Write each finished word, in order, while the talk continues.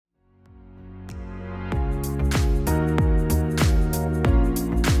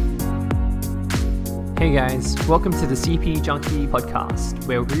Hey guys, welcome to the CPD Junkie podcast,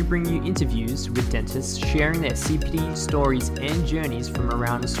 where we bring you interviews with dentists sharing their CPD stories and journeys from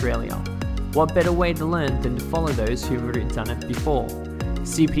around Australia. What better way to learn than to follow those who've already done it before?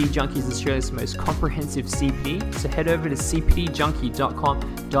 CPD Junkie is Australia's most comprehensive CPD, so head over to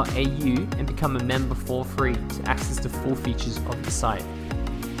cpdjunkie.com.au and become a member for free to access the full features of the site.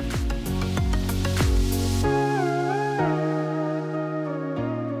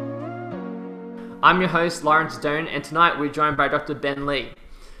 I'm your host, Lawrence Doan, and tonight we're joined by Dr. Ben Lee.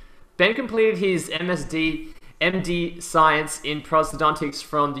 Ben completed his MD Science in Prosthodontics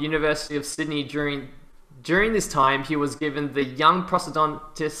from the University of Sydney. During this time, he was given the Young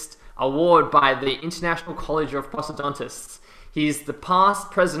Prosthodontist Award by the International College of Prosthodontists. He is the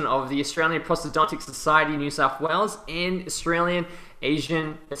past president of the Australian Prosthodontic Society New South Wales and Australian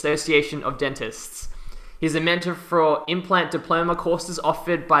Asian Association of Dentists. He's a mentor for implant diploma courses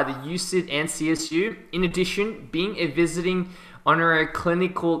offered by the USyd and CSU. In addition, being a visiting honorary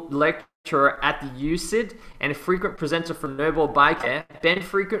clinical lecturer at the USyd and a frequent presenter for Nobel Biocare, Ben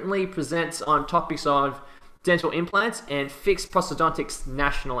frequently presents on topics of dental implants and fixed prosthodontics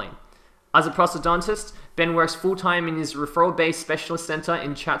nationally. As a prosthodontist, Ben works full-time in his referral-based specialist center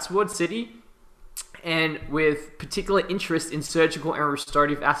in Chatswood City, and with particular interest in surgical and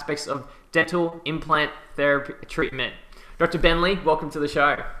restorative aspects of dental implant therapy treatment. Dr. Ben Lee, welcome to the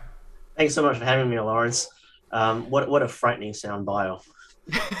show. Thanks so much for having me, Lawrence. What a frightening sound bio.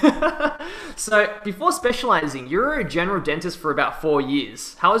 So before specializing, you were a general dentist for about 4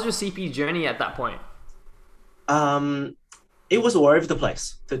 years. How was your CP journey at that point? It was all over the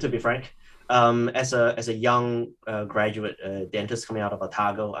place, to be frank. As a young graduate dentist coming out of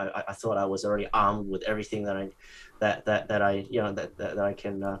Otago, I thought I was already armed with everything that I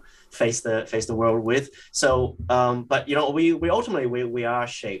can face the world with. So, but we ultimately we are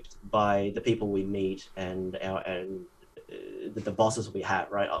shaped by the people we meet and the bosses we have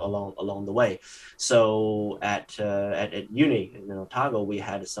right along the way. So at uni in Otago, we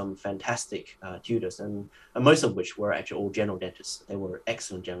had some fantastic tutors, and most of which were actually all general dentists. They were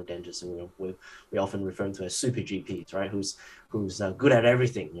excellent general dentists, and we often refer to as super GPs, right? Who's good at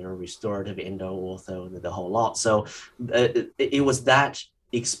everything, restorative, endo, ortho, and the whole lot. So it was that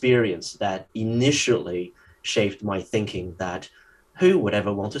experience that initially shaped my thinking that who would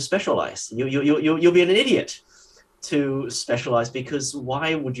ever want to specialize? You'll be an idiot to specialize, because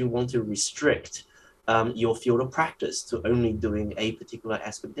why would you want to restrict your field of practice to only doing a particular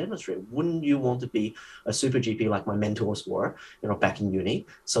aspect of dentistry? Wouldn't you want to be a super GP like my mentors were, back in uni,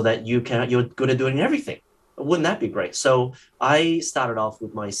 so that you're good at doing everything? Wouldn't that be great? So I started off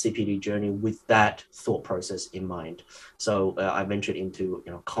with my CPD journey with that thought process in mind. So I ventured into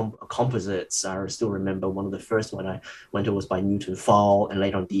composites. I still remember one of the first one I went to was by Newton Fall, and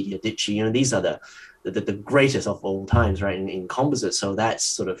later on Didier Ditchy. These are the greatest of all times, right, in composites. So that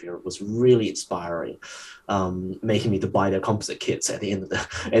sort of was really inspiring, making me to buy their composite kits at the end of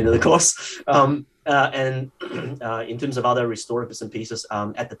the course. And in terms of other restorative bits and pieces,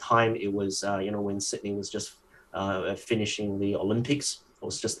 at the time it was when Sydney was just finishing the Olympics. It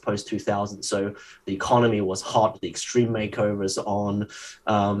was just post 2000, so the economy was hot. The extreme makeovers on,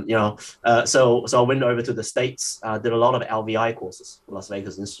 So I went over to the States. Did a lot of LVI courses, Las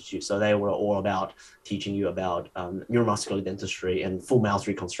Vegas Institute. So they were all about teaching you about neuromuscular dentistry and full mouth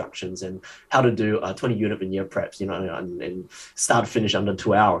reconstructions and how to do 20-unit veneer preps, and start to finish under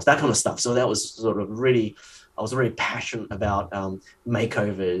 2 hours, that kind of stuff. So that was sort of really. I was very passionate about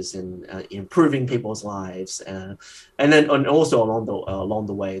makeovers and improving people's lives, and also along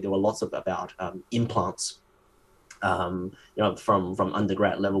the way there were lots about implants. From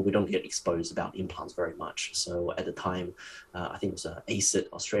undergrad level, we don't get exposed about implants very much. So at the time, I think it was ASID,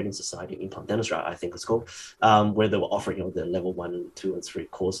 Australian Society of Implant Dentistry, I think it's called, where they were offering the level 1, 2, and 3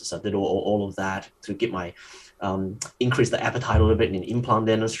 courses. I did all of that to get my increase the appetite a little bit in implant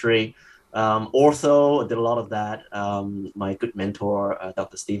dentistry. Ortho, I did a lot of that. My good mentor,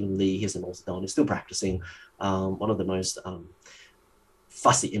 Dr. Stephen Lee, he's an orthodontist, still practicing. One of the most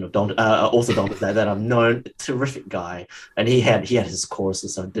fussy orthodontist that I've known. Terrific guy, and he had his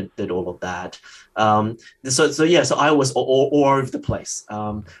courses, so I did all of that. So I was all over the place,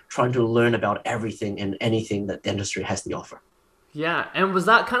 trying to learn about everything and anything that dentistry has to offer. Yeah, and was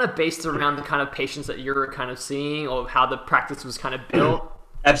that kind of based around the kind of patients that you were kind of seeing, or how the practice was kind of built?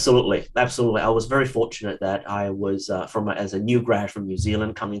 Absolutely. I was very fortunate that I was as a new grad from New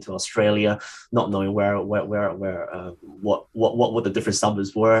Zealand coming to Australia, not knowing what the different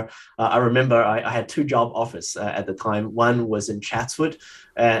suburbs were. I remember I had 2 job offers at the time. One was in Chatswood,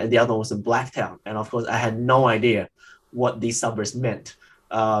 and the other was in Blacktown. And of course, I had no idea what these suburbs meant.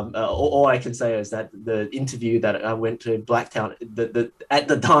 All I can say is that the interview that I went to in Blacktown, at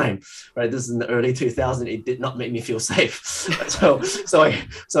the time, right, this is in the early 2000s, it did not make me feel safe. So I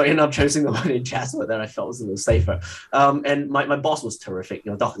ended up choosing the one in Chatsworth that I felt was a little safer. And my boss was terrific,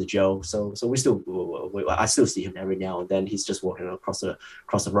 Dr. Joe. So I still see him every now and then. He's just walking across the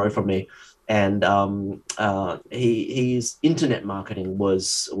road from me. And his internet marketing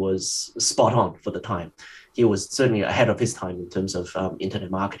was spot on for the time. He was certainly ahead of his time in terms of internet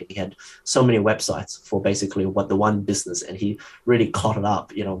marketing. He had so many websites for basically what the one business, and he really clotted up,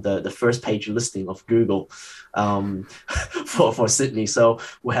 the first page listing of Google for Sydney. So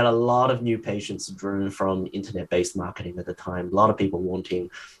we had a lot of new patients driven from internet-based marketing at the time. A lot of people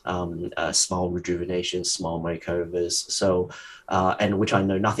wanting small rejuvenation, small makeovers. So, and which I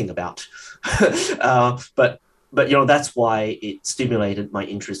know nothing about, but that's why it stimulated my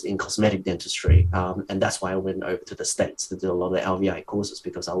interest in cosmetic dentistry, and that's why I went over to the States to do a lot of LVI courses,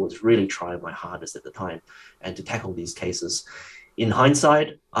 because I was really trying my hardest at the time and to tackle these cases. In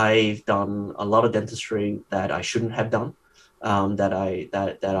hindsight, I've done a lot of dentistry that I shouldn't have done, that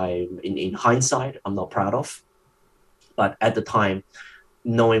I in hindsight I'm not proud of, but at the time,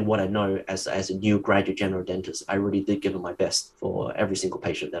 knowing what I know as a new graduate general dentist, I really did give it my best for every single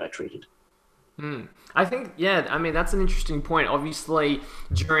patient that I treated. I think, yeah, I mean, that's an interesting point. Obviously,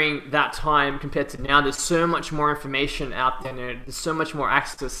 during that time compared to now, there's so much more information out there. There's so much more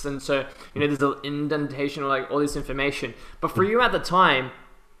access. And so, there's an indentation of like all this information. But for you at the time,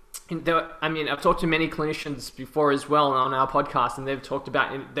 I mean, I've talked to many clinicians before as well on our podcast, and they've talked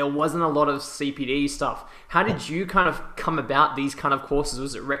about there wasn't a lot of CPD stuff. How did you kind of come about these kind of courses?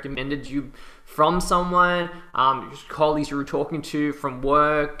 Was it recommended you from someone, colleagues you were talking to, from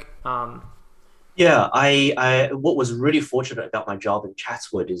work? Yeah, I what was really fortunate about my job in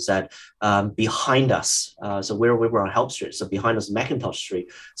Chatswood is that behind us, so we were on Help Street, so behind us, Mackintosh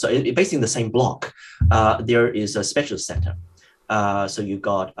Street, so basically in the same block, there is a specialist center. So you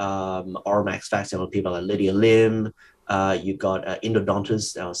got Ormax Fax, people like Lydia Lim, you got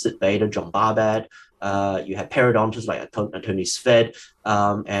endodontists, Sid Bader, John Barbad, you had periodontists like Tony Sved,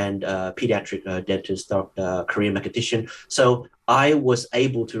 and pediatric dentist, Dr. Korean mathematician. So I was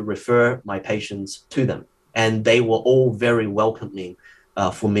able to refer my patients to them, and they were all very welcoming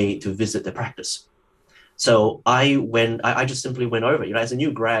for me to visit the practice. So I just simply went over, as a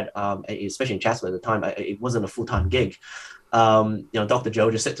new grad, especially in Chatsworth at the time, it wasn't a full-time gig. Dr.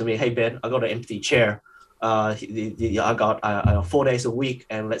 Joe just said to me, "Hey, Ben, I got an empty chair. I got 4 days a week,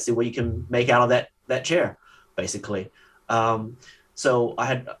 and let's see what you can make out of that chair," basically. So I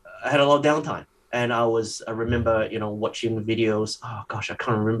had a lot of downtime, and I remember watching videos. Oh gosh, I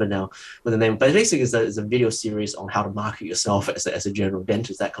can't remember now what the name, but basically it's a video series on how to market yourself as a general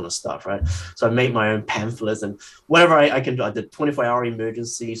dentist, that kind of stuff, right? So I made my own pamphlets and whatever I can do. I did 24-hour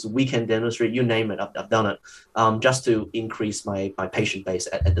emergencies, weekend dentistry, you name it. I've done it, just to increase my patient base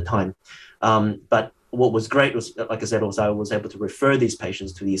at the time. But what was great was, like I said, I was able to refer these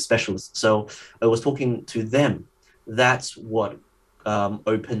patients to these specialists. So I was talking to them. That's what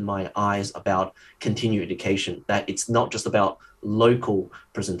opened my eyes about continuing education, that it's not just about local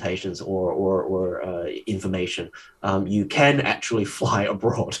presentations or information. You can actually fly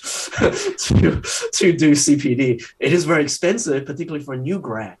abroad to do CPD. It is very expensive, particularly for a new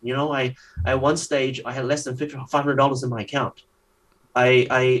grad. At one stage, I had less than $500 in my account.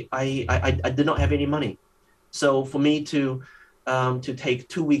 I did not have any money. So for me to take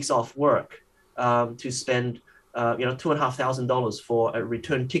 2 weeks off work, to spend $2,500 for a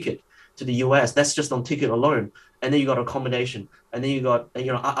return ticket to the US, that's just on ticket alone. And then you got accommodation, and then you got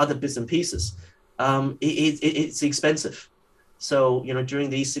other bits and pieces. It's expensive. So during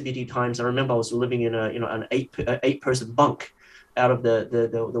these CPD times, I remember I was living in an eight-person bunk out of the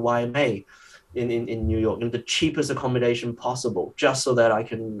YMA in New York, the cheapest accommodation possible, just so that I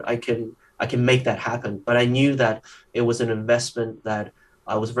can make that happen. But I knew that it was an investment that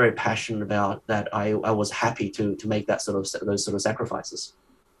I was very passionate about, that I was happy to make those sort of sacrifices.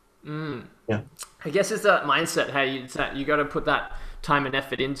 Yeah, I guess it's that mindset. Hey, you got to put that time and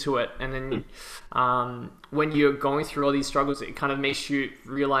effort into it, and then when you're going through all these struggles, it kind of makes you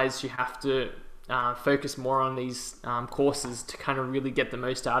realize you have to focus more on these courses to kind of really get the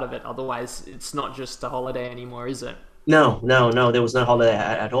most out of it. Otherwise, it's not just a holiday anymore, is it? No, there was no holiday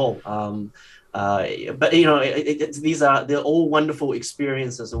at all. But they're all wonderful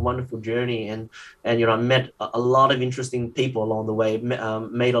experiences, a wonderful journey, and I met a lot of interesting people along the way,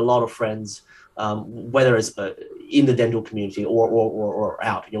 made a lot of friends, whether it's in the dental community or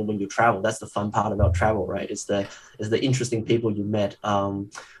out. When you travel, that's the fun part about travel, right? It's the interesting people you met,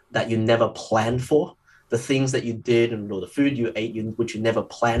 that you never planned for, the things that you did and or the food you ate, which you never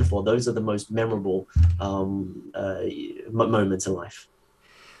planned for. Those are the most memorable moments in life.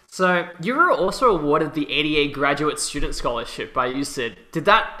 So you were also awarded the ADA Graduate Student Scholarship by USyd. Did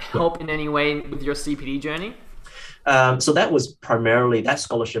that help in any way with your CPD journey? So that was primarily, that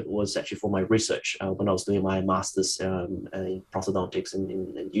scholarship was actually for my research when I was doing my master's in prosthodontics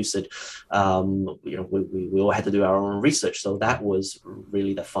in USyd. We all had to do our own research. So that was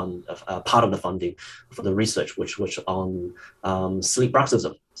really the part of the funding for the research, which was on sleep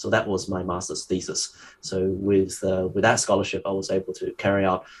bruxism. So that was my master's thesis. So with that scholarship, I was able to carry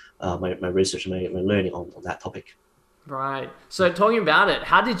out my research and my learning on that topic. Right. So talking about it,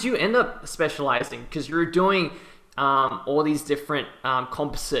 how did you end up specializing? Because you were doing all these different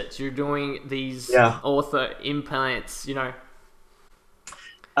composites. You're doing these ortho implants, A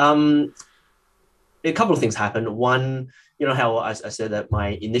couple of things happened. One, how I said that my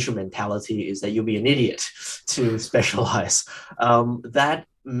initial mentality is that you'll be an idiot to specialize. That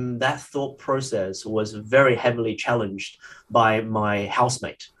thought process was very heavily challenged by my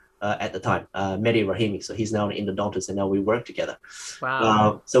housemate at the time, Mehdi Rahimi. So he's now an endodontist, and now we work together.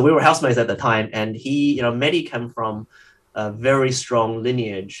 Wow. So we were housemates at the time, and Mehdi came from a very strong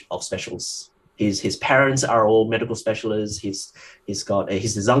lineage of specialists. His parents are all medical specialists. He's got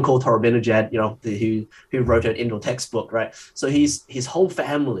his uncle Torabinajad, who wrote an endo textbook, right? So his whole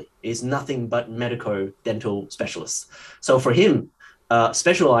family is nothing but medical dental specialists. So for him,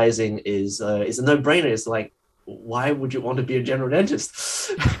 specializing is a no-brainer. It's like, why would you want to be a general dentist?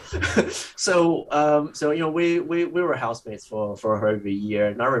 So we were housemates for over a year,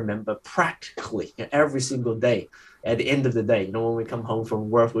 and I remember practically every single day. At the end of the day, when we come home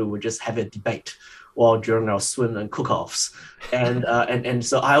from work, we would just have a debate while during our swim and cook-offs, and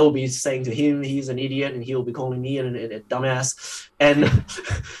so I will be saying to him he's an idiot, and he will be calling me a dumbass, and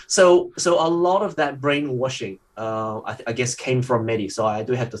so a lot of that brainwashing, I guess, came from Mehdi. So I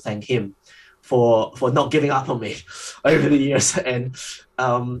do have to thank him for not giving up on me over the years, and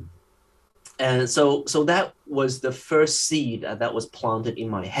so that was the first seed that was planted in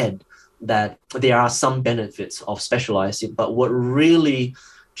my head, that there are some benefits of specializing. But what really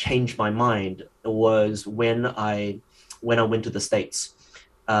changed my mind was when I went to the States,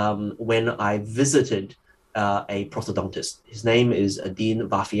 when I visited a prosthodontist. His name is Dean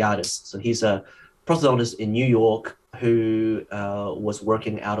Vafiadis. So he's a prosthodontist in New York who was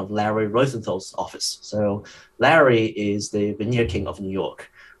working out of Larry Rosenthal's office. So Larry is the veneer king of New York,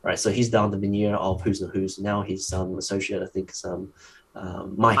 right? So he's done the veneer of who's and who's. Now he's associate, I think,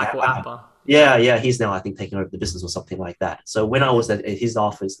 Michael Apper. Yeah, he's now, I think, taking over the business or something like that. So when I was at his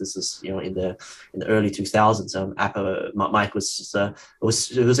office, this is in the early 2000s. Mike was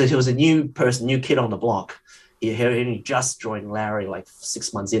a new person, new kid on the block. He just joined Larry like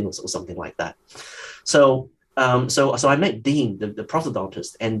 6 months in or something like that. So I met Dean, the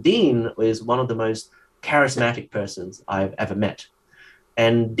prosthodontist, and Dean is one of the most charismatic persons I've ever met.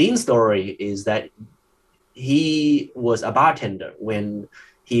 And Dean's story is that he was a bartender when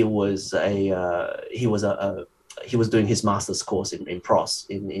he was doing his master's course in pros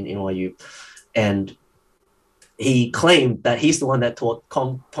in NYU, and he claimed that he's the one that taught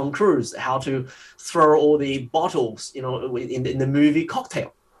Tom Cruise how to throw all the bottles, in the movie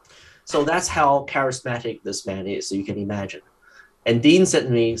Cocktail. So that's how charismatic this man is. So you can imagine. And Dean said to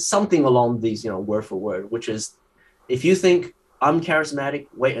me something along these, word for word, which is, if you think I'm charismatic,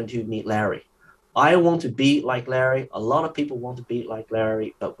 wait until you meet Larry. I want to be like Larry. A lot of people want to be like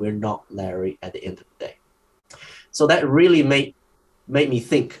Larry, but we're not Larry at the end of the day. So that really made me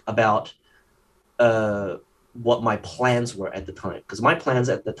think about what my plans were at the time. Because my plans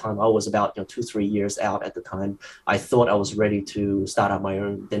at the time, I was about 2-3 years out at the time. I thought I was ready to start out my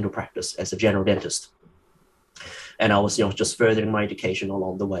own dental practice as a general dentist. And I was just furthering my education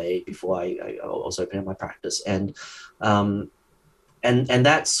along the way before I was opening my practice. And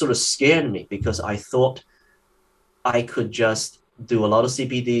that sort of scared me, because I thought I could just do a lot of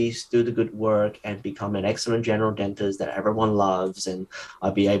CPDs, do the good work, and become an excellent general dentist that everyone loves, and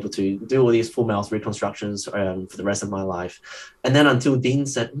I'd be able to do all these full mouth reconstructions for the rest of my life. And then until Dean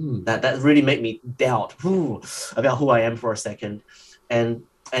said, that really made me doubt about who I am for a second, and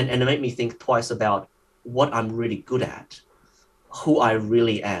it made me think twice about what I'm really good at, who I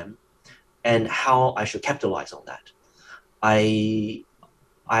really am, and how I should capitalize on that.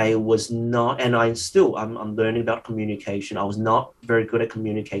 I was not, and I'm learning about communication. I was not very good at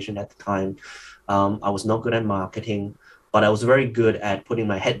communication at the time. I was not good at marketing, but I was very good at putting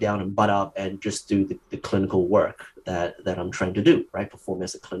my head down and butt up and just do the clinical work that I'm trying to do, right? Perform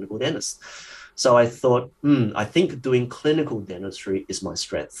as a clinical dentist. So I thought, I think doing clinical dentistry is my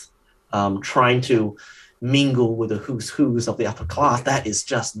strength. trying to mingle with the who's of the upper class. That is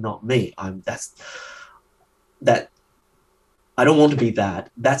just not me. That I don't want to be that.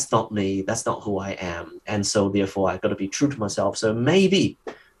 That's not me. That's not who I am. And so therefore I got to be true to myself. So maybe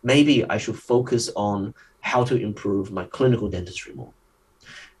I should focus on how to improve my clinical dentistry more.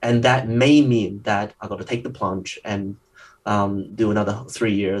 And that may mean that I got to take the plunge and do another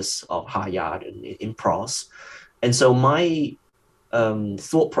 3 years of Hard in pros. And so my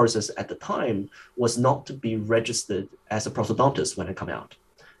thought process at the time was not to be registered as a prosthodontist when I come out.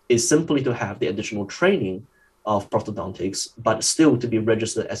 It's simply to have the additional training of prosthodontics, but still to be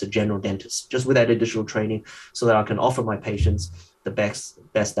registered as a general dentist, just with that additional training, so that I can offer my patients the best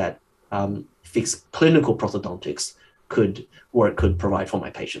that fixed clinical prosthodontics could provide for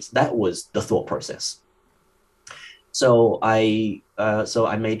my patients. That was the thought process. So I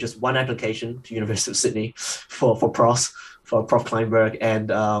made just one application to University of Sydney for Prof Kleinberg,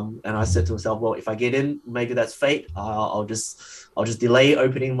 and I said to myself, well, if I get in, maybe that's fate. I'll just delay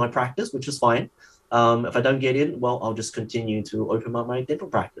opening my practice, which is fine. If I don't get in, well, I'll just continue to open up my dental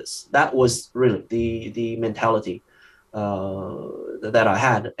practice. That was really the mentality that I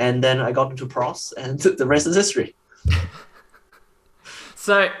had, and then I got into pros, and the rest is history.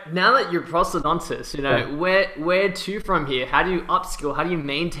 So now that you're a prosthodontist, where to from here? How do you upskill? How do you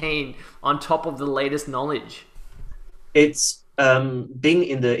maintain on top of the latest knowledge? It's being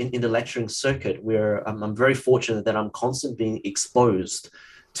in the lecturing circuit, where I'm very fortunate that I'm constantly being exposed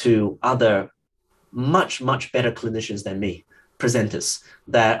to other much better clinicians than me, presenters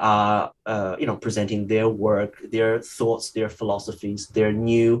that are presenting their work, their thoughts, their philosophies, their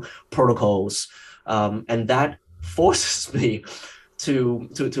new protocols, and that forces me to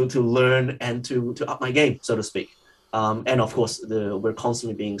learn and to up my game, so to speak. And of course, we're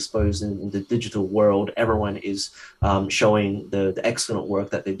constantly being exposed in the digital world. Everyone is showing the excellent work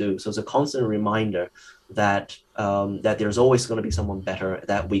that they do. So it's a constant reminder that there's always going to be someone better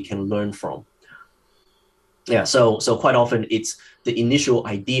that we can learn from. Yeah, so quite often it's the initial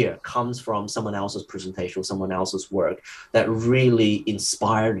idea comes from someone else's presentation or someone else's work that really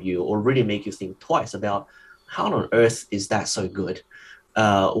inspired you or really make you think twice about how on earth is that so good.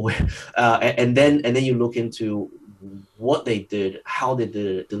 And then you look into what they did, how they did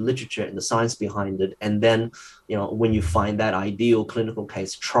it, the literature and the science behind it, and then when you find that ideal clinical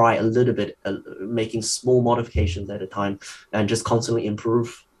case, try a little bit, making small modifications at a time, and just constantly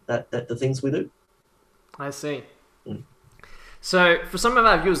improve the things we do. I see. So for some of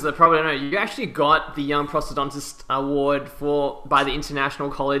our viewers that probably don't know, you actually got the Young Prosthodontist Award by the International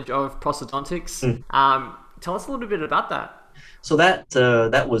College of Prosthodontics. Tell us a little bit about that. So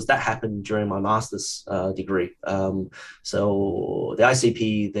that happened during my master's degree. So the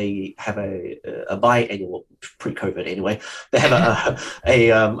ICP, they have a biannual, pre-COVID anyway, they have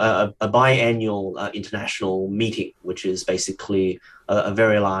a biannual international meeting, which is basically a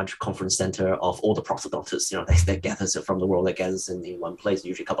very large conference center of all the prosthodontists. They gather from the world, that gathers in one place,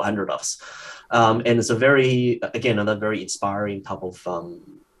 usually a couple hundred of us. And it's another very inspiring type of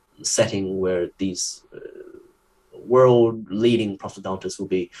setting where these world-leading prosthodontists will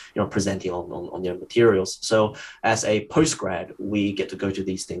be presenting on their materials. So as a postgrad, we get to go to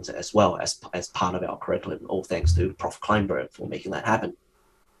these things as well as part of our curriculum, all thanks to Prof Kleinberg for making that happen.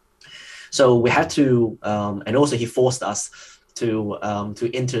 So we had to, and also he forced us to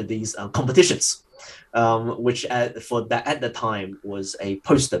enter these competitions, which at the time was a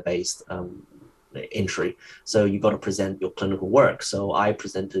poster-based entry. So you got to present your clinical work. So I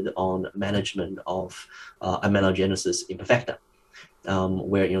presented on management of amelogenesis imperfecta,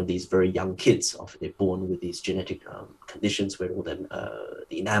 where these very young kids, often they're born with these genetic conditions where all the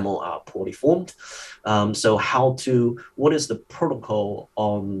enamel are poorly formed. So what is the protocol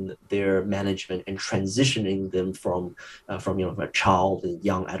on their management and transitioning them from a child and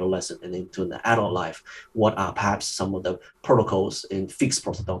young adolescent and into an adult life? What are perhaps some of the protocols in fixed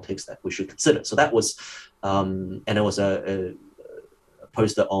prosthodontics that we should consider? So that was, and it was a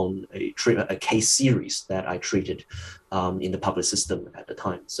poster on a case series that I treated in the public system at the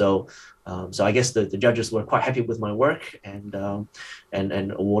time. So I guess the judges were quite happy with my work and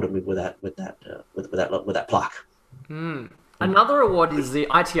awarded me with that plaque. Another award is the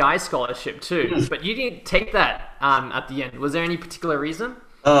ITI scholarship too, but you didn't take that at the end. Was there any particular reason?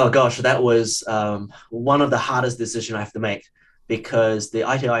 Oh gosh, that was one of the hardest decisions I have to make, because the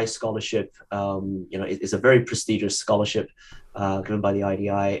ITI scholarship, is a very prestigious scholarship given by the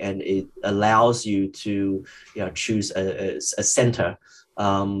IDI, and it allows you to choose a center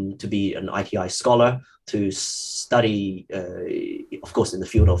to be an ITI scholar, to study of course, in the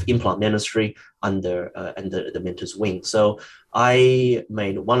field of implant dentistry under the mentor's wing. So I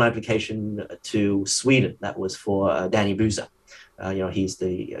made one application to Sweden that was for Danny Buza. He's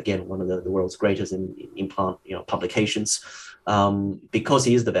again one of the world's greatest in implant publications, because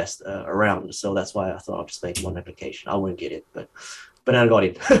he is the best around. So that's why I thought I'll just make one application. I won't get it, but then I got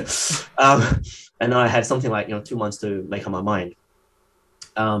it. And I had something like 2 months to make up my mind.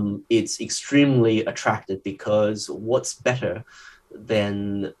 It's extremely attractive because what's better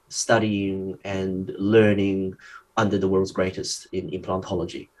than studying and learning under the world's greatest in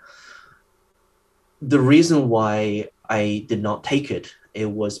implantology? The reason why I did not take it, it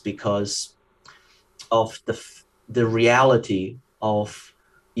was because of the reality of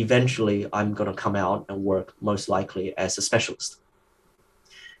eventually I'm going to come out and work most likely as a specialist,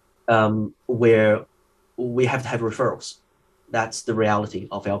 where we have to have referrals. That's the reality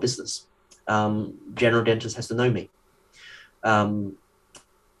of our business. General dentist has to know me. Some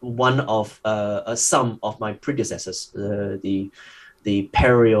of my predecessors, the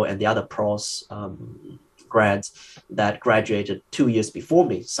perio and the other pros grads that graduated 2 years before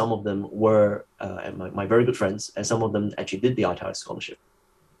me, some of them were my very good friends, and some of them actually did the ITI scholarship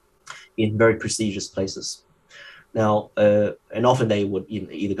in very prestigious places. Now, and often they would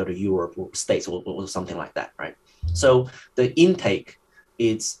either go to Europe or States or something like that, right? So the intake,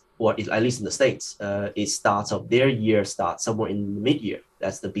 at least in the States, their year starts somewhere in mid-year.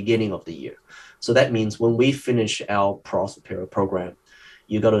 That's the beginning of the year. So that means when we finish our pro-superior program,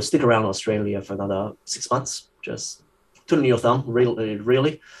 you got to stick around Australia for another 6 months, just twiddling your thumb,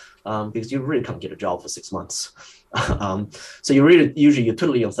 really, because you really can't get a job for 6 months. So usually you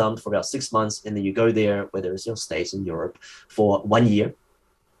twiddle your thumb for about 6 months, and then you go there, whether it's States in Europe, for 1 year,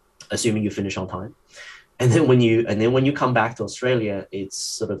 assuming you finish on time. And then when you come back to Australia, it's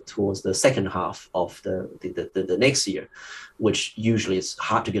sort of towards the second half of the next year, which usually is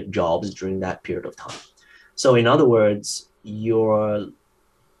hard to get jobs during that period of time. So in other words, your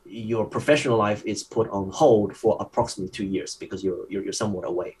professional life is put on hold for approximately 2 years because you're somewhat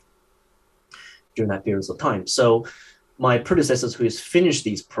away during that period of time. So my predecessors who has finished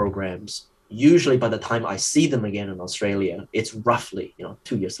these programs, usually by the time I see them again in Australia, it's roughly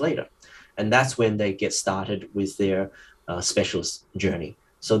 2 years later. And that's when they get started with their specialist journey.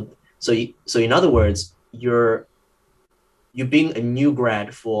 So in other words, you're being a new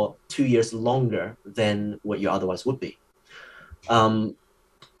grad for 2 years longer than what you otherwise would be.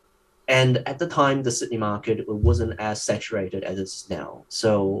 And at the time, the Sydney market wasn't as saturated as it's now.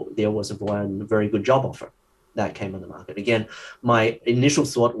 So there was one very good job offer that came on the market. Again, my initial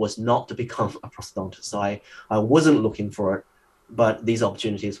thought was not to become a prosthodontist. So I wasn't looking for it, but these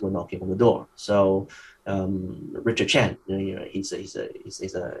opportunities were knocking on the door. So Richard Chan, he's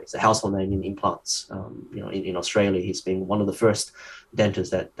a household name in implants. In Australia, he's been one of the first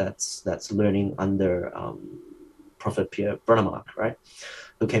dentists that's learning under Professor Pierre Brunemark, right,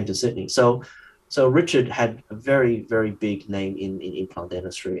 who came to Sydney. So Richard had a very, very big name in implant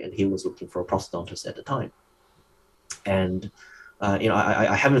dentistry, and he was looking for a prosthodontist at the time. And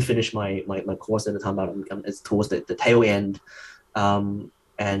I haven't finished my course at the time, but it's towards the tail end.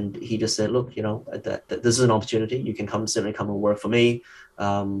 And he just said, look, this is an opportunity. You can certainly come and work for me.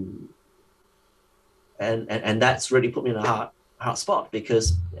 And that's really put me in a hard spot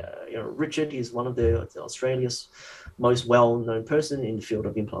because, Richard is one of the Australia's most well-known person in the field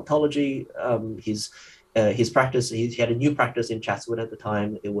of implantology. His practice, he had a new practice in Chatswood at the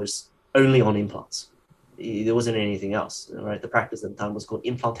time. It was only on implants. There wasn't anything else, right? The practice at the time was called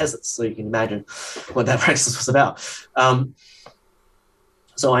Implantescence. So you can imagine what that practice was about.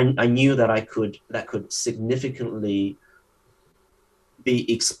 So I knew that could significantly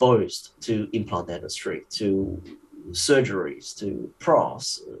be exposed to implant dentistry, to surgeries, to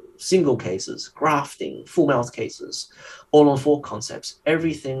pros, single cases, grafting, full mouth cases, all on four concepts,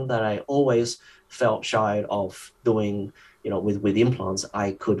 everything that I always felt shy of doing, with implants,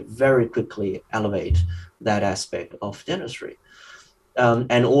 I could very quickly elevate that aspect of dentistry.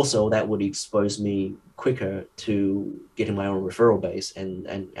 And also that would expose me quicker to getting my own referral base and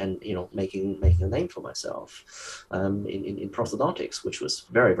making a name for myself in prosthodontics, which was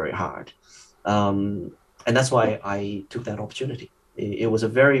very, very hard. And that's why I took that opportunity. It was a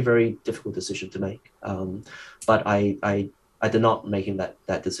very, very difficult decision to make. But I did not make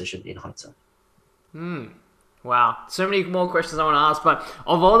that decision in hindsight. Wow. So many more questions I want to ask, but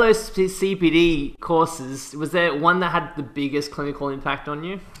of all those CPD courses, was there one that had the biggest clinical impact on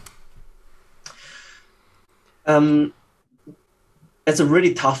you? It's a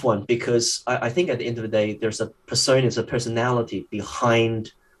really tough one because I think at the end of the day, there's a persona, there's a personality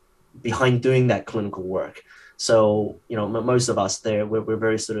behind doing that clinical work. So, most of us there, we're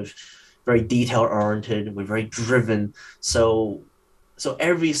very sort of very detail oriented. We're very driven. So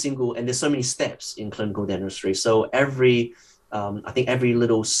every single, and there's so many steps in clinical dentistry. So I think every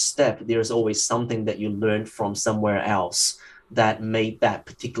little step, there's always something that you learned from somewhere else that made that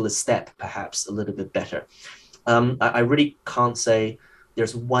particular step perhaps a little bit better. I really can't say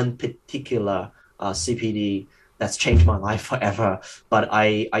there's one particular CPD that's changed my life forever, but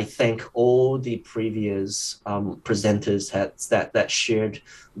I thank all the previous presenters that shared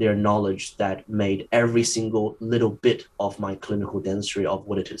their knowledge that made every single little bit of my clinical dentistry of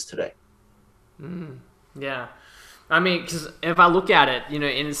what it is today. Yeah. I mean, because if I look at it,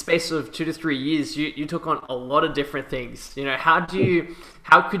 in the space of 2 to 3 years, you took on a lot of different things. How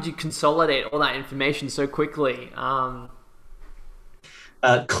could you consolidate all that information so quickly?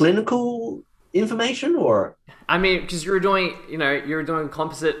 Clinical information, or I mean, because you were doing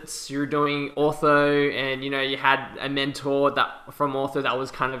composites, you were doing ortho, and you had a mentor that from ortho that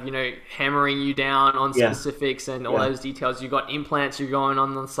was kind of hammering you down on yeah, specifics and all yeah, those details. You got implants, you're going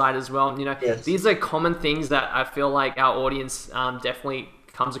on the side as well. yes, These are common things that I feel like our audience definitely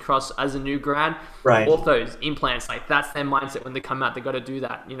comes across as a new grad. right, Orthos, implants, like that's their mindset when they come out. They got to do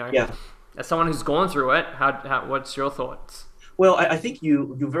that. yeah. As someone who's gone through it, what's your thoughts? Well, I think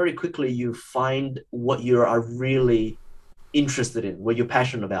you very quickly you find what you are really interested in, what you're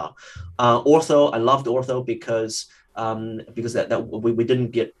passionate about. Ortho, I loved ortho because that we didn't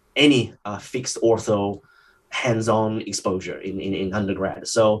get any fixed ortho hands-on exposure in undergrad.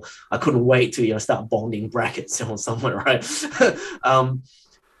 So I couldn't wait to start bonding brackets on someone, right? um,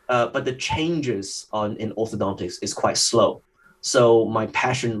 but the changes in orthodontics is quite slow. So my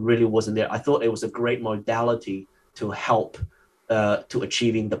passion really wasn't there. I thought it was a great modality to help to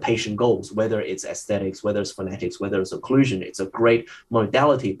achieving the patient goals, whether it's aesthetics, whether it's phonetics, whether it's occlusion. It's a great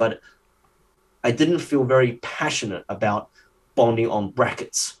modality, but I didn't feel very passionate about bonding on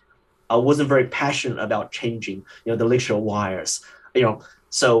brackets. I wasn't very passionate about changing, the ligature wires.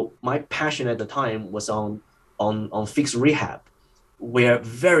 So my passion at the time was on fixed rehab, where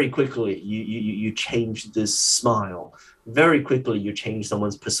very quickly you change this smile. Very quickly you change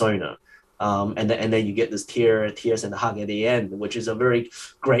someone's persona. And then you get this tears and hug at the end, which is a very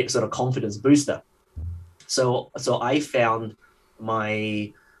great sort of confidence booster. So I found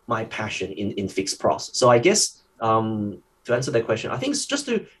my passion in fixed pros. So I guess to answer that question, I think it's just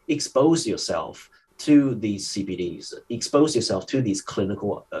to expose yourself to these CPDs, expose yourself to these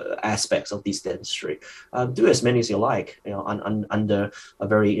clinical aspects of this dentistry. Do as many as you like, under a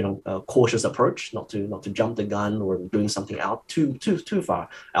very cautious approach, not to jump the gun or doing something out too far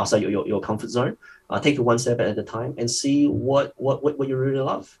outside your comfort zone. Take it one step at a time and see what you really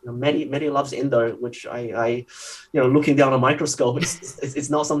love. Many loves endo, which I looking down a microscope, it's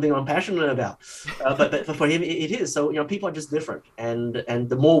not something I'm passionate about, but for him it is. So people are just different, and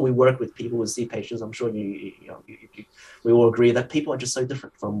the more we work with people, we see patients. I'm sure we all agree that people are just so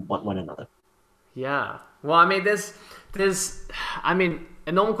different from one another. Yeah. Well, I mean, I mean,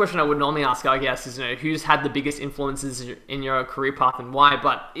 a normal question I would normally ask, I guess, is, who's had the biggest influences in your career path and why?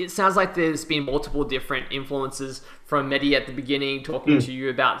 But it sounds like there's been multiple different influences from Mehdi at the beginning, talking to you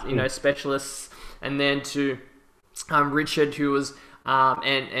about, specialists, and then to Richard, who was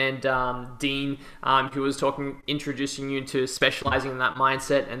and Dean, who was introducing you to specializing in that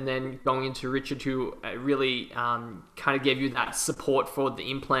mindset, and then going into Richard, who really kind of gave you that support for the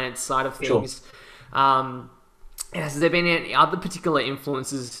implant side of things. Sure. Has there been any other particular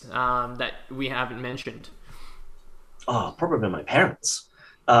influences that we haven't mentioned? Oh, probably my parents.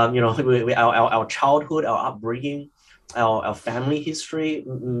 Our childhood, our upbringing, our family history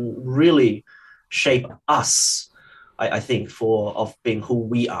really shape us. I think of being who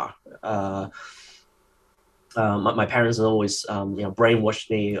we are. My parents always brainwashed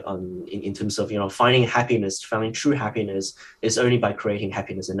me in terms of finding happiness, finding true happiness is only by creating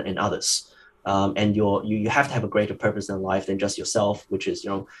happiness in others. And you have to have a greater purpose in life than just yourself, which is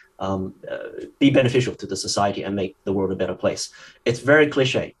be beneficial to the society and make the world a better place. It's very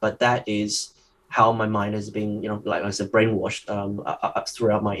cliche, but that is how my mind has been, like I said, brainwashed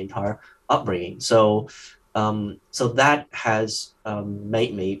throughout my entire upbringing. So that has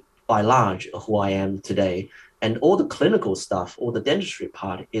made me, by large, who I am today. And all the clinical stuff, all the dentistry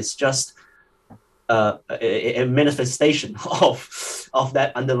part is just a manifestation of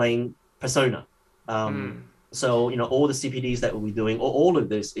that underlying persona. So all the CPDs that we're doing, all of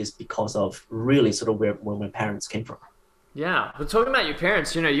this is because of really sort of where my parents came from. Yeah, but talking about your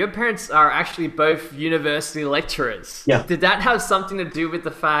parents, your parents are actually both university lecturers. Yeah. Did that have something to do with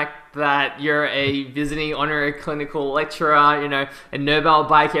the fact that you're a visiting honorary clinical lecturer, a Nobel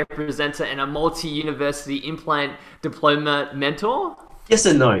Biocare presenter, and a multi-university implant diploma mentor? Yes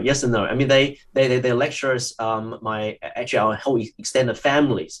and no. Yes and no. I mean, they lecturers. My actually our whole extended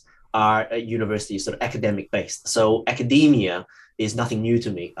families are university sort of academic based. So academia is nothing new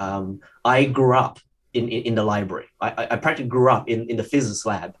to me. I grew up in the library. I practically grew up in the physics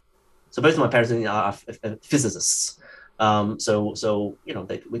lab. So both of my parents are physicists. We didn't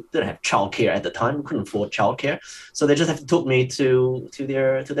have childcare at the time. We couldn't afford childcare, so they just have to took me to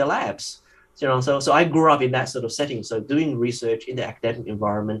their labs. So I grew up in that sort of setting. So doing research in the academic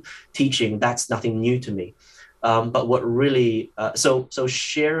environment, teaching, that's nothing new to me. But what really so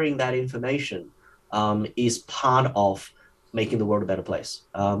sharing that information is part of making the world a better place.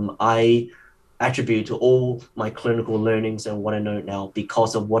 I attribute to all my clinical learnings and what I know now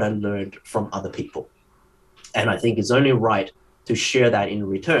because of what I learned from other people. And I think it's only right to share that in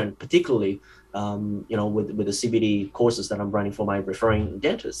return, particularly with the CBD courses that I'm running for my referring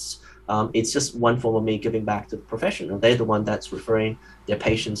dentists. It's just one form of me giving back to the profession. And they're the one that's referring their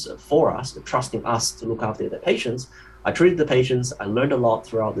patients for us, trusting us to look after their patients. I treated the patients. I learned a lot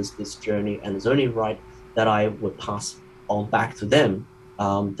throughout this journey, and it's only right that I would pass on back to them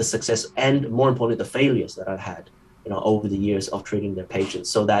the success and, more importantly, the failures that I've had, over the years of treating their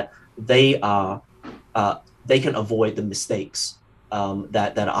patients, so that they can avoid the mistakes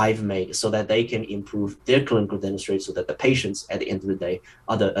that I've made, so that they can improve their clinical dentistry, so that the patients at the end of the day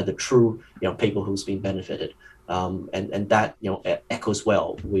are the true people who's been benefited. And that echoes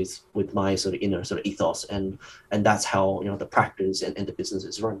well with my sort of inner sort of ethos, and that's how the practice and the business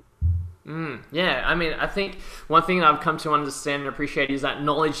is run. Yeah, I mean, I think one thing I've come to understand and appreciate is that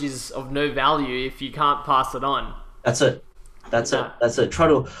knowledge is of no value if you can't pass it on. That's it. That's Yeah. it. That's it. Try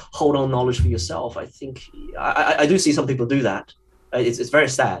to hold on knowledge for yourself. I think I do see some people do that. It's very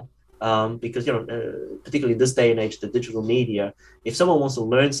sad because particularly this day and age, the digital media. If someone wants to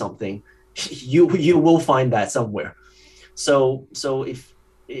learn something, you will find that somewhere. So if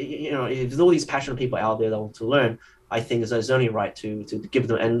there's all these passionate people out there that want to learn, I think it's only right to give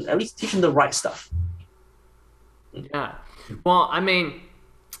them and at least teach them the right stuff. Yeah. Well, I mean,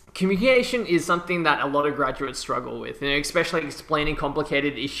 communication is something that a lot of graduates struggle with, especially explaining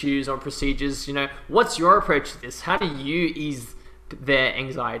complicated issues or procedures. What's your approach to this? How do you ease their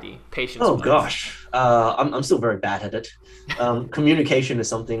anxiety, patients? Oh gosh, I'm still very bad at it. Communication is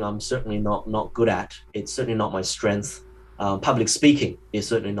something I'm certainly not good at. It's certainly not my strength. Public speaking is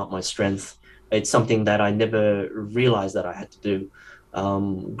certainly not my strength. It's something that I never realized that I had to do.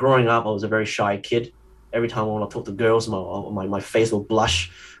 Growing up, I was a very shy kid. Every time I want to talk to girls, my face will blush,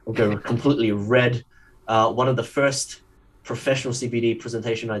 will go completely red. One of the first professional CBD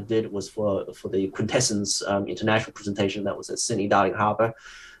presentation I did was for the Quintessence international presentation that was at Sydney Darling Harbour.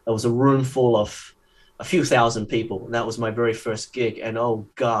 There was a room full of a few thousand people, and that was my very first gig. And oh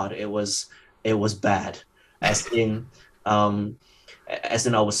God, it was bad. As in I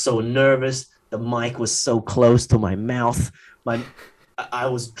was so nervous. The mic was so close to my mouth. I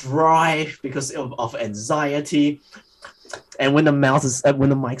was dry because of anxiety. And when the mic's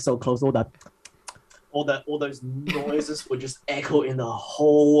so close, all those noises would just echo in the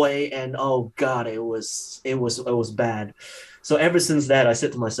hallway, and oh God, it was bad. So ever since that, I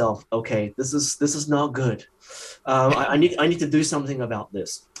said to myself, okay, this is not good. I need to do something about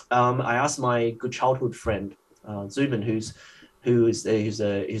this. I asked my good childhood friend, Zubin, who's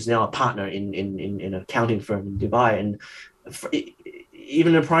now a partner in an accounting firm in Dubai, and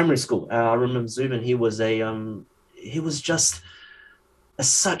even in primary school, I remember Zubin. He was just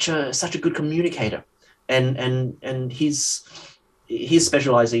such a good communicator, and he's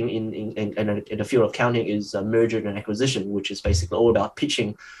specializing in the field of accounting is merger and acquisition, which is basically all about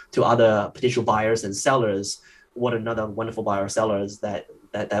pitching to other potential buyers and sellers what another wonderful buyer or seller is that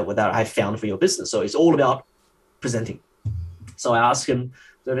I found for your business. So it's all about presenting. So I asked him,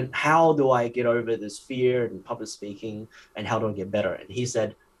 how do I get over this fear in public speaking, and how do I get better? And he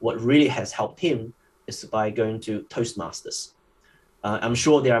said what really has helped him is by going to Toastmasters. I'm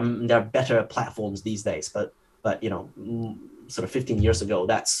sure there are better platforms these days, but sort of 15 years ago,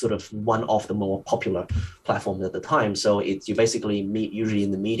 that's sort of one of the more popular platforms at the time. So you basically meet usually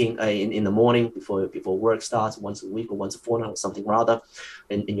in the meeting in the morning before work starts, once a week or once a fortnight or something rather,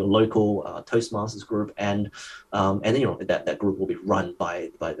 in your local Toastmasters group, and then that group will be run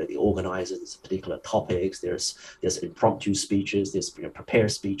by the organizers, particular topics. There's impromptu speeches, there's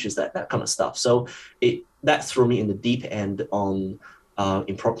prepared speeches, that kind of stuff. So that threw me in the deep end on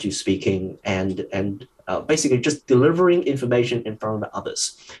impromptu speaking, and basically just delivering information in front of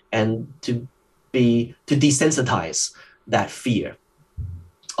others, and to desensitize that fear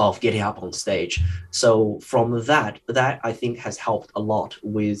of getting up on stage. So from that I think has helped a lot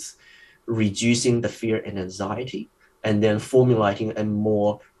with reducing the fear and anxiety, and then formulating a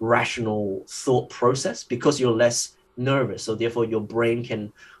more rational thought process, because you're less nervous, so therefore your brain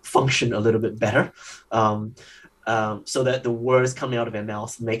can function a little bit better, so that the words coming out of your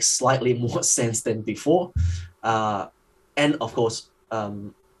mouth make slightly more sense than before. And of course,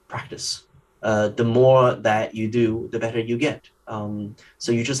 practice. The more that you do, the better you get.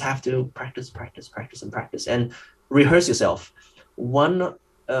 So you just have to practice, and rehearse yourself. One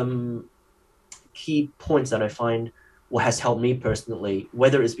key points that I find what has helped me personally,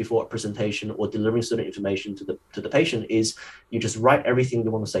 whether it's before a presentation or delivering certain information to the patient, is you just write everything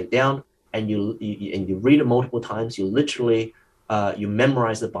you want to say down, and you read it multiple times. You literally you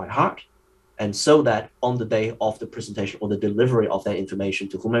memorize it by heart, and so that on the day of the presentation or the delivery of that information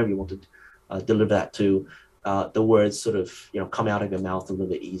to whomever you want to deliver that to, the words sort of come out of your mouth a little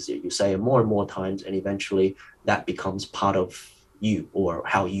bit easier. You say it more and more times, and eventually that becomes part of you, or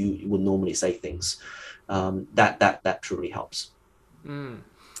how you would normally say things. That truly helps.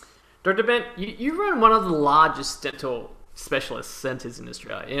 Dr. Ben, you run one of the largest dental specialist centers in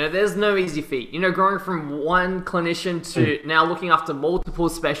Australia. There's no easy feat. Growing from one clinician to now looking after multiple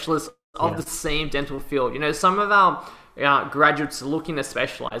specialists of the same dental field. Some of our graduates looking to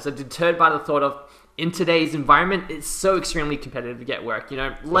specialize are deterred by the thought of, in today's environment, it's so extremely competitive to get work,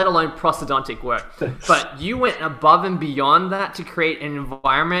 let alone prosthodontic work. But you went above and beyond that to create an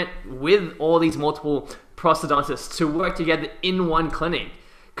environment with all these multiple prosthodontists to work together in one clinic.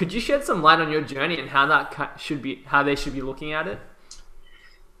 Could you shed some light on your journey and how they should be looking at it?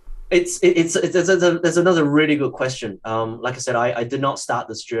 There's another really good question. Like I said, I did not start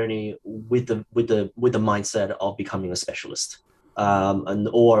this journey with the mindset of becoming a specialist,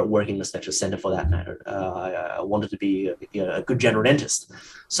 or working in a specialist center for that matter. I wanted to be a good general dentist.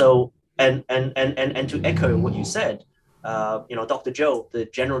 So and to echo what you said, Dr. Joe, the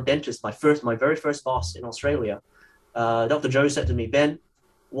general dentist, my very first boss in Australia, Dr. Joe said to me, Ben,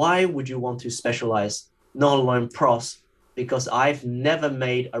 why would you want to specialize not alone pros? Because I've never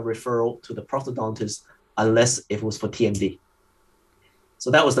made a referral to the prosthodontist unless it was for TMD. So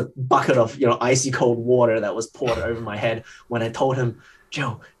that was the bucket of icy cold water that was poured over my head when I told him,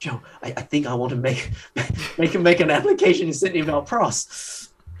 Joe, I think I want to make an application in Sydney about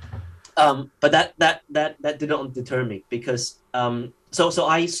pros. But that did not deter me, because so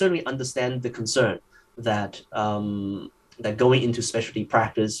I certainly understand the concern that that going into specialty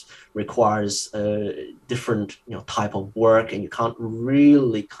practice requires a different type of work, and you can't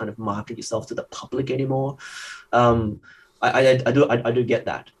really kind of market yourself to the public anymore. I do get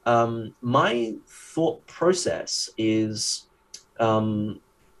that. My thought process is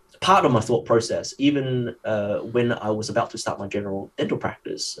part of my thought process, even when I was about to start my general dental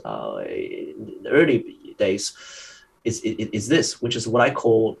practice in the early days, is this, which is what I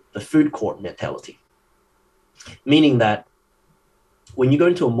call the food court mentality. Meaning that when you go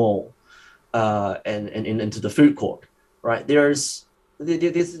into a mall and into the food court, right, there's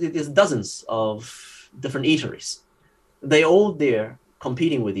dozens of different eateries. They all there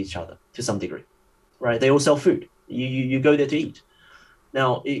competing with each other to some degree, right? They all sell food. You go there to eat.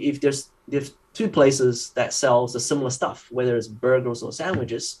 Now, if there's two places that sells a similar stuff, whether it's burgers or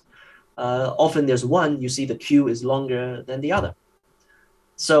sandwiches, often there's one, you see the queue is longer than the other.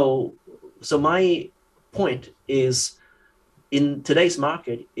 So my point is, in today's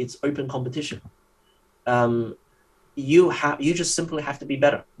market, it's open competition. You just simply have to be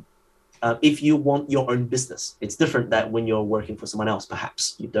better. If you want your own business, it's different that when you're working for someone else,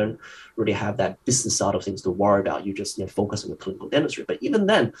 perhaps you don't really have that business side of things to worry about. You just focus on the clinical dentistry. But even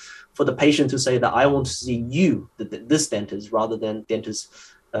then, for the patient to say that I want to see you, this dentist, rather than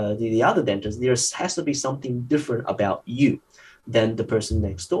the other dentist, there has to be something different about you than the person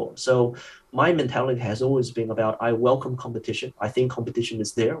next door. So my mentality has always been about, I welcome competition. I think competition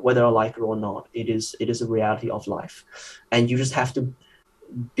is there, whether I like it or not. It is a reality of life. And you just have to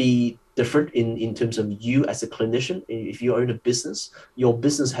be different in terms of you as a clinician. If you own a business, your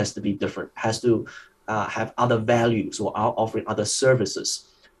business has to be different, has to have other values or offering other services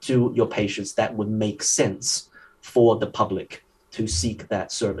to your patients that would make sense for the public to seek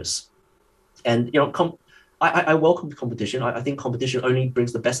that service. And I welcome competition. I think competition only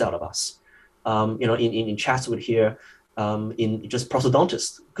brings the best out of us. In Chatswood here, in just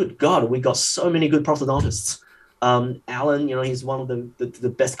prosthodontists. Good God, we got so many good prosthodontists. Alan, he's one of the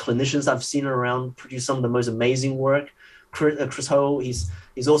best clinicians I've seen around, produce some of the most amazing work. Chris Ho, he's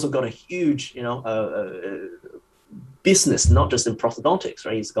also got a huge, business, not just in prosthodontics,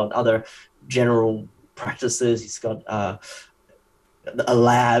 right? He's got other general practices. He's got a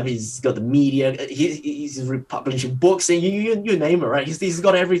lab. He's got the media. He's publishing books, and you name it, right? He's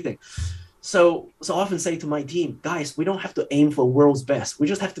got everything. So I often say to my team, guys, we don't have to aim for world's best. We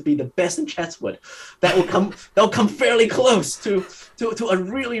just have to be the best in Chatswood. That'll come fairly close to a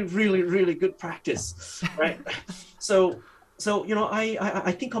really, really, really good practice, right? So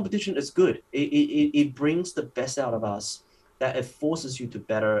I think competition is good. It brings the best out of us. That it forces you to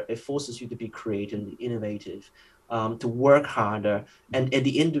better. It forces you to be creative and innovative, to work harder. And at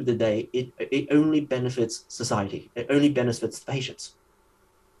the end of the day, it only benefits society. It only benefits the patients.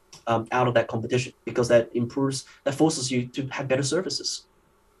 Out of that competition, because that forces you to have better services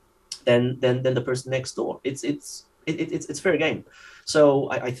than the person next door. It's fair game.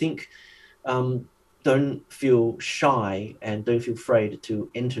 So I think don't feel shy and don't feel afraid to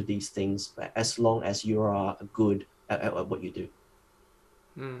enter these things, as long as you are good at what you do.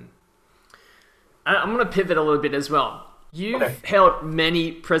 I'm going to pivot a little bit as well. You've held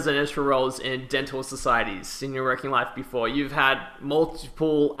many presidential roles in dental societies in your working life before. You've had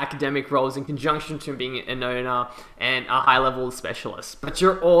multiple academic roles in conjunction to being an owner and a high-level specialist. But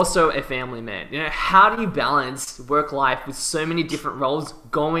you're also a family man. How do you balance work life with so many different roles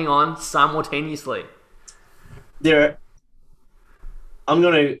going on simultaneously? I'm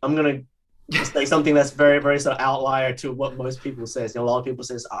gonna say something that's very, very sort of outlier to what most people say. A lot of people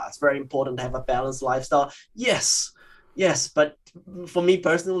say, it's very important to have a balanced lifestyle. Yes, but for me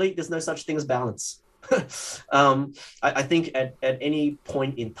personally, there's no such thing as balance. I think at any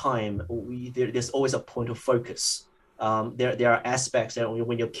point in time, there's always a point of focus. There are aspects that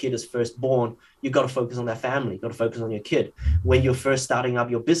when your kid is first born, you've got to focus on that family. You've got to focus on your kid. When you're first starting up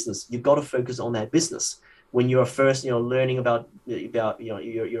your business, you've got to focus on that business. When you're first, learning about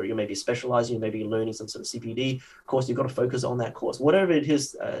you're maybe specializing, you may be learning some sort of CPD course, you've got to focus on that course. Whatever it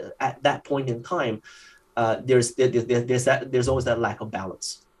is at that point in time, there's always that lack of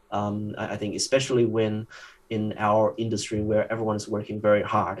balance. I think especially when in our industry where everyone is working very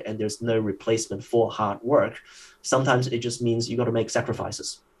hard and there's no replacement for hard work, sometimes it just means you got to make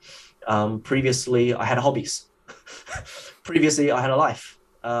sacrifices. Previously, I had hobbies. Previously, I had a life.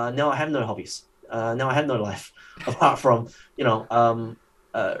 Now I have no hobbies. Now I have no life apart from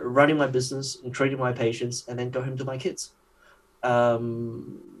running my business and treating my patients and then go home to my kids. At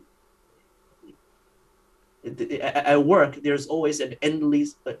work, there's always an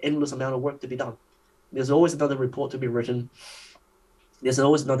endless amount of work to be done. There's always another report to be written. There's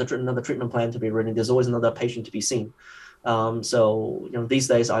always another treatment plan to be written. There's always another patient to be seen. So these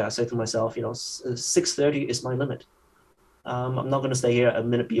days I say to myself, 6:30 is my limit. I'm not going to stay here a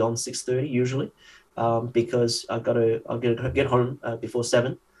minute beyond 6:30 usually, because I'll get home before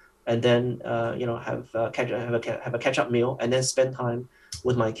 7, and then have a catch up meal, and then spend time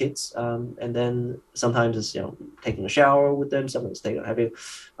with my kids, and then sometimes it's taking a shower with them. Sometimes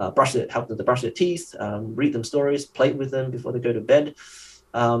help them to brush their teeth, read them stories, play with them before they go to bed,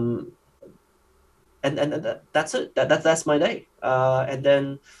 and that's it. That's my day, and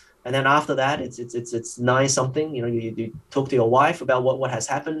then after that it's 9-something. You talk to your wife about what has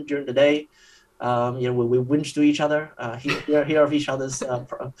happened during the day. We whinge to each other, hear of each other's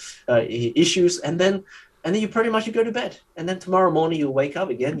issues, and then you pretty much you go to bed. And then tomorrow morning you wake up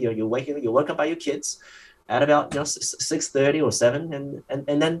again. You woke up by your kids at about 6:30 or 7,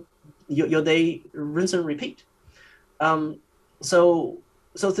 and then your day rinse and repeat. So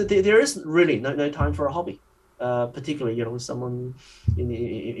there is really no time for a hobby, particularly someone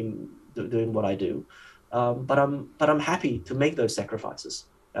in doing what I do. But I'm happy to make those sacrifices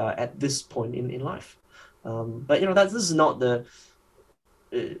at this point in life. But this is not the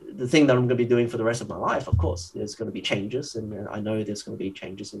thing that I'm going to be doing for the rest of my life. Of course, there's going to be changes, and I know there's going to be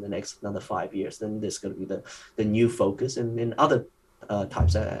changes in the next another 5 years. Then there's going to be the new focus in other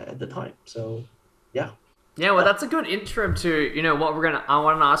types at the time. So, yeah. Yeah, well, that's a good interim to what I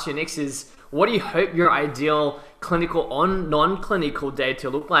want to ask you next is, what do you hope your ideal clinical or non-clinical day to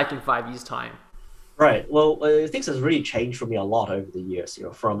look like in 5 years' time? Right. Well, things has really changed for me a lot over the years.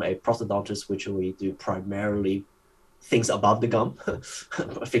 From a prosthodontist, which we do primarily things above the gum,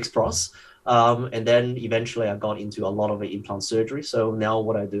 fixed pros, and then eventually I got into a lot of implant surgery. So now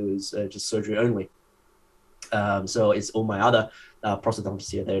what I do is just surgery only. So it's all my other prosthodontists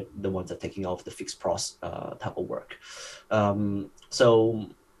here. They're the ones that are taking off the fixed pros type of work. So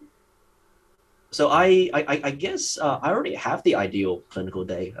I guess I already have the ideal clinical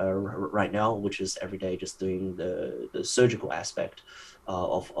day right now, which is every day just doing the surgical aspect.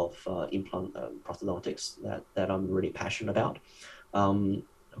 implant prosthodontics that I'm really passionate about.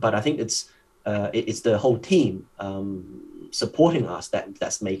 But I think it's the whole team supporting us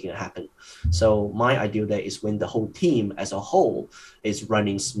that's making it happen. So my ideal day is when the whole team as a whole is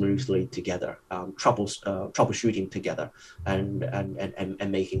running smoothly together, troubleshooting together, and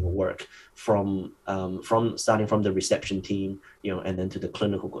making it work from starting from the reception team, and then to the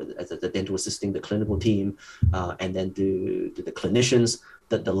clinical, the dental assisting, the clinical team, and then to the clinicians,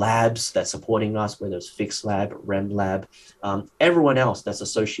 the labs that's supporting us, whether it's Fix Lab, REM Lab, everyone else that's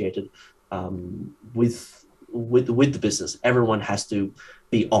associated with the business. Everyone has to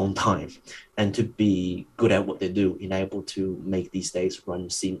be on time and to be good at what they do, and able to make these days run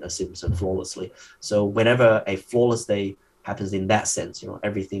seamless and flawlessly. So whenever a flawless day happens in that sense,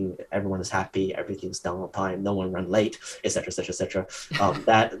 everyone is happy, everything's done on time, no one run late, etc., etc., etc.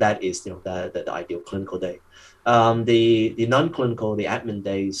 That is the ideal clinical day. The non-clinical, the admin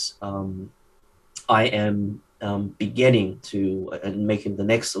days, I am beginning to and making the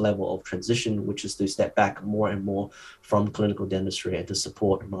next level of transition, which is to step back more and more from clinical dentistry and to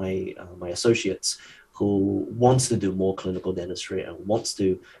support my associates who wants to do more clinical dentistry and wants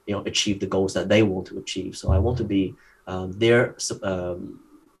to achieve the goals that they want to achieve. So I want to be their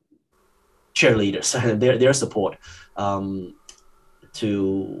cheerleaders, their support,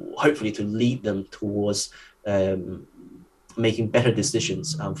 to hopefully to lead them towards making better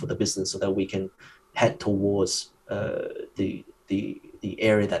decisions for the business, so that we can head towards the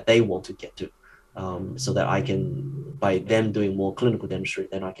area that they want to get to, so that I can, by them doing more clinical dentistry,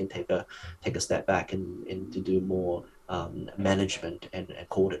 then I can take a step back and to do more management and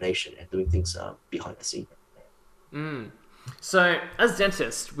coordination and doing things behind the scene. So, as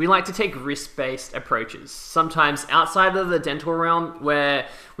dentists, we like to take risk-based approaches, sometimes outside of the dental realm, where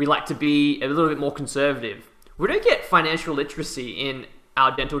we like to be a little bit more conservative. We don't get financial literacy in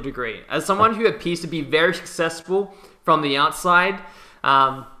our dental degree. As someone who appears to be very successful from the outside,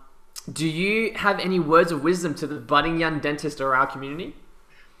 do you have any words of wisdom to the budding young dentist or our community?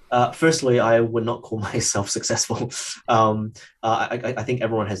 Firstly, I would not call myself successful. I think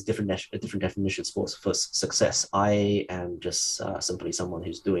everyone has different definitions for success. I am just simply someone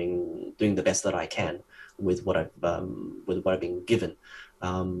who's doing the best that I can with what I've been given,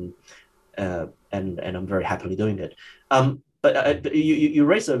 and I'm very happily doing it. But you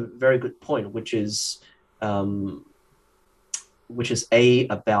raise a very good point, which is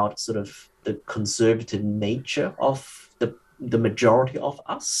about sort of the conservative nature of the majority of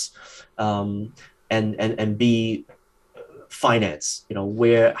us, and B, finance.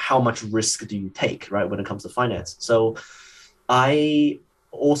 How much risk do you take, right, when it comes to finance? So I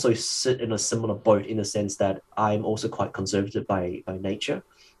also sit in a similar boat, in the sense that I'm also quite conservative by nature,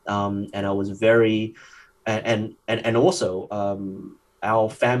 and I was very and also our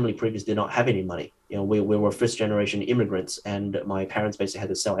family previously did not have any money. We were first generation immigrants, and my parents basically had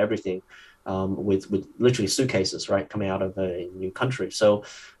to sell everything, with literally suitcases, right, coming out of a new country. So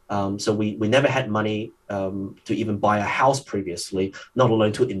we never had money to even buy a house previously, not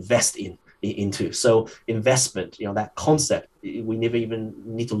alone to invest into. So investment, that concept, we never even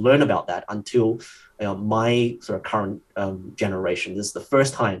need to learn about that until my sort of current generation. This is the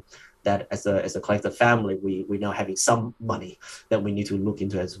first time that as a collective family, we now having some money that we need to look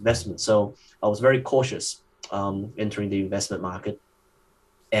into as investment. So I was very cautious entering the investment market,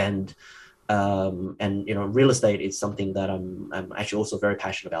 and real estate is something that I'm actually also very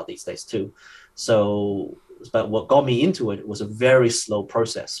passionate about these days too. So, but what got me into it was a very slow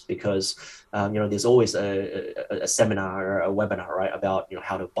process, because there's always a seminar or a webinar, right, about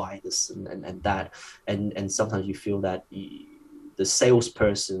how to buy this and that, and sometimes you feel that the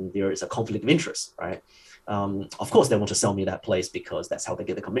salesperson, there is a conflict of interest, right? Of course, they want to sell me that place because that's how they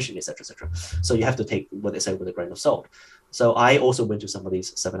get the commission, etc., etc. So you have to take what they say with a grain of salt. So I also went to some of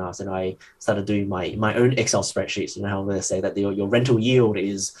these seminars, and I started doing my own Excel spreadsheets. How they say that your rental yield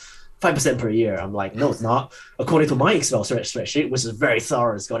is 5% per year. I'm like, no, it's not. According to my Excel spreadsheet, which is very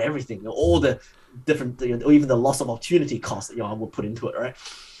thorough, it's got everything, all the different, or even the loss of opportunity cost that I would put into it, right?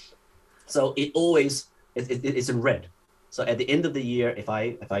 So it always it's in red. So at the end of the year, if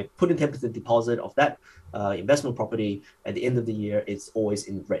I put in 10% deposit of that investment property, at the end of the year, it's always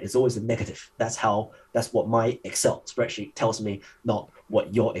in red. It's always a negative. That's what my Excel spreadsheet tells me, not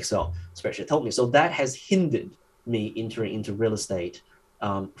what your Excel spreadsheet told me. So that has hindered me entering into real estate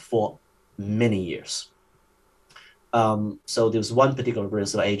for many years. So there was one particular real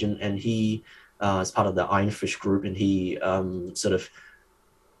estate agent, and he is part of the Ironfish group, and he was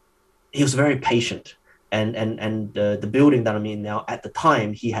very patient. and the building that I'm in now, at the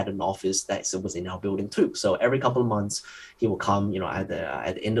time, he had an office that was in our building too. So every couple of months, he will come, at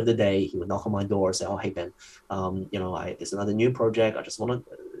the end of the day, he would knock on my door and say, "Oh, hey Ben, there's another new project. I just want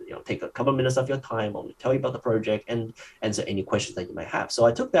to take a couple of minutes of your time. I want to tell you about the project and answer any questions that you may have." So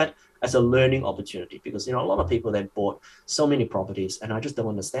I took that as a learning opportunity, because a lot of people, they bought so many properties, and I just don't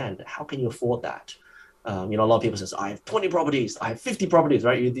understand, how can you afford that? A lot of people says, "I have 20 properties, I have 50 properties,"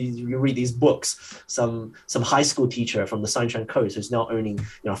 right? You read these books, some high school teacher from the Sunshine Coast who's now owning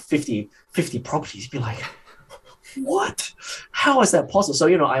 50 properties. You'd be like, what? How is that possible? So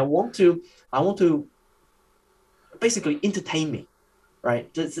I want to basically entertain me,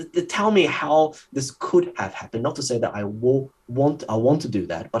 right? To tell me how this could have happened. Not to say that I want to do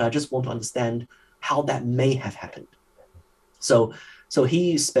that, but I just want to understand how that may have happened. So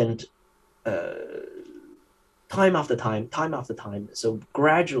he spent time after time. So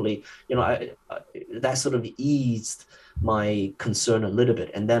gradually, that sort of eased my concern a little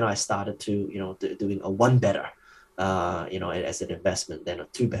bit. And then I started to, doing a one better, as an investment, then a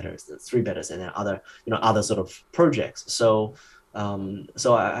two betters, then three betters, and then other sort of projects. So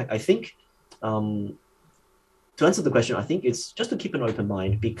I think, to answer the question, I think it's just to keep an open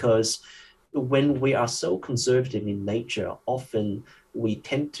mind, because when we are so conservative in nature, often we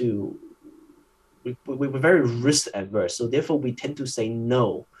tend to, we're very risk averse. So therefore we tend to say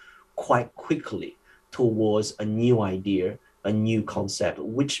no quite quickly towards a new idea, a new concept,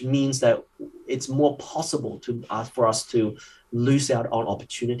 which means that it's more possible for us to lose out on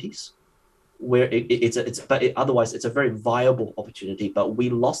opportunities where otherwise it's a very viable opportunity, but we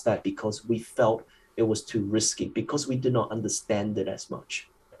lost that because we felt it was too risky, because we did not understand it as much.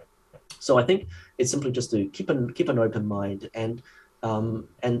 So I think it's simply just to keep an open mind and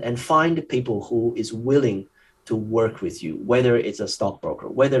find people who is willing to work with you, whether it's a stockbroker,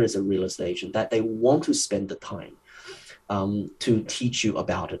 whether it's a real estate agent, that they want to spend the time to teach you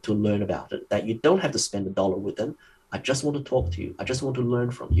about it, to learn about it, that you don't have to spend $1 with them. I just want to talk to you. I just want to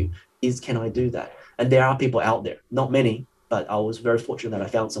learn from you. Can I do that? And there are people out there, not many, but I was very fortunate that I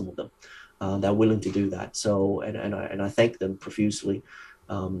found some of them that are willing to do that. So, and I thank them profusely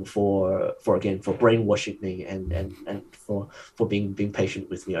for brainwashing me and for being patient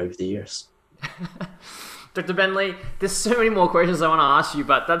with me over the years. Dr. Ben Lee, there's so many more questions I want to ask you,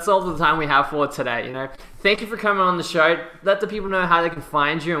 but that's all the time we have for today. Thank you for coming on the show. Let the people know how they can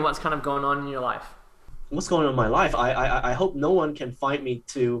find you and what's kind of going on in your life. What's going on in my life? I hope no one can find me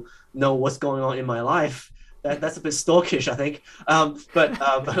to know what's going on in my life. That's a bit stalkish, I think. But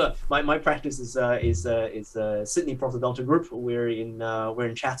my practice is Sydney Prosthodontic Group. We're in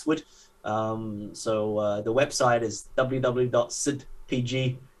Chatswood. So the website is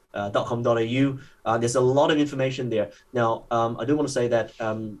www.sidpg.com.au. There's a lot of information there. Now, I do want to say that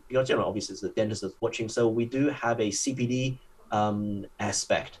obviously the dentist is watching, so we do have a CPD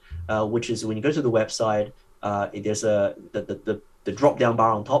aspect, which is when you go to the website, there's the drop down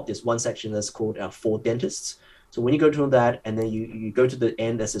bar on top. There's one section that's called For Dentists. So when you go to that, and then you go to the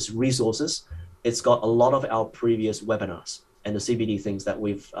end that says resources, it's got a lot of our previous webinars and the CPD things that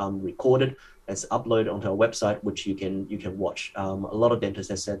we've recorded. It's uploaded onto our website, which you can watch. A lot of dentists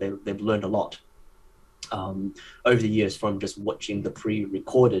have said they've learned a lot over the years from just watching the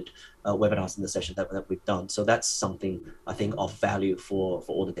pre-recorded webinars in the session that we've done. So that's something I think of value for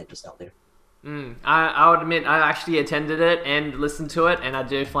all the dentists out there. I would admit I actually attended it and listened to it, and I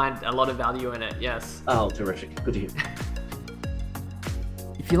do find a lot of value in it. Yes. Oh, terrific. Good to hear.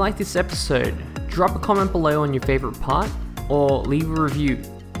 If you like this episode, drop a comment below on your favorite part or leave a review.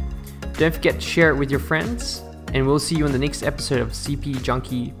 Don't forget to share it with your friends, and we'll see you in the next episode of CP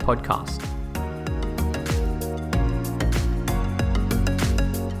Junkie Podcast.